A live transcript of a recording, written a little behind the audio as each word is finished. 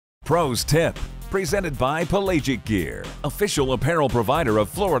Pro's Tip, presented by Pelagic Gear, official apparel provider of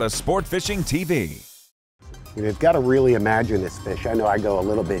Florida Sport Fishing TV. You've got to really imagine this fish. I know I go a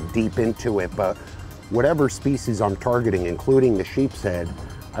little bit deep into it, but whatever species I'm targeting, including the sheepshead,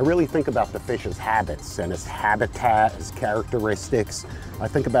 I really think about the fish's habits and its habitat, its characteristics. I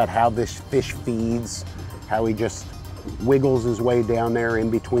think about how this fish feeds, how he just wiggles his way down there in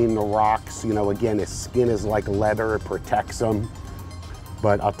between the rocks. You know, again, his skin is like leather, it protects him.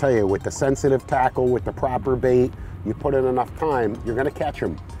 But I'll tell you, with the sensitive tackle, with the proper bait, you put in enough time, you're gonna catch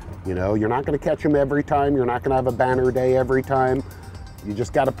him. You know, you're not gonna catch him every time, you're not gonna have a banner day every time. You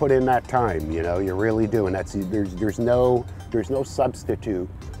just gotta put in that time, you know, you really do. And that's, there's no substitute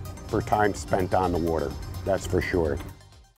for time spent on the water, that's for sure.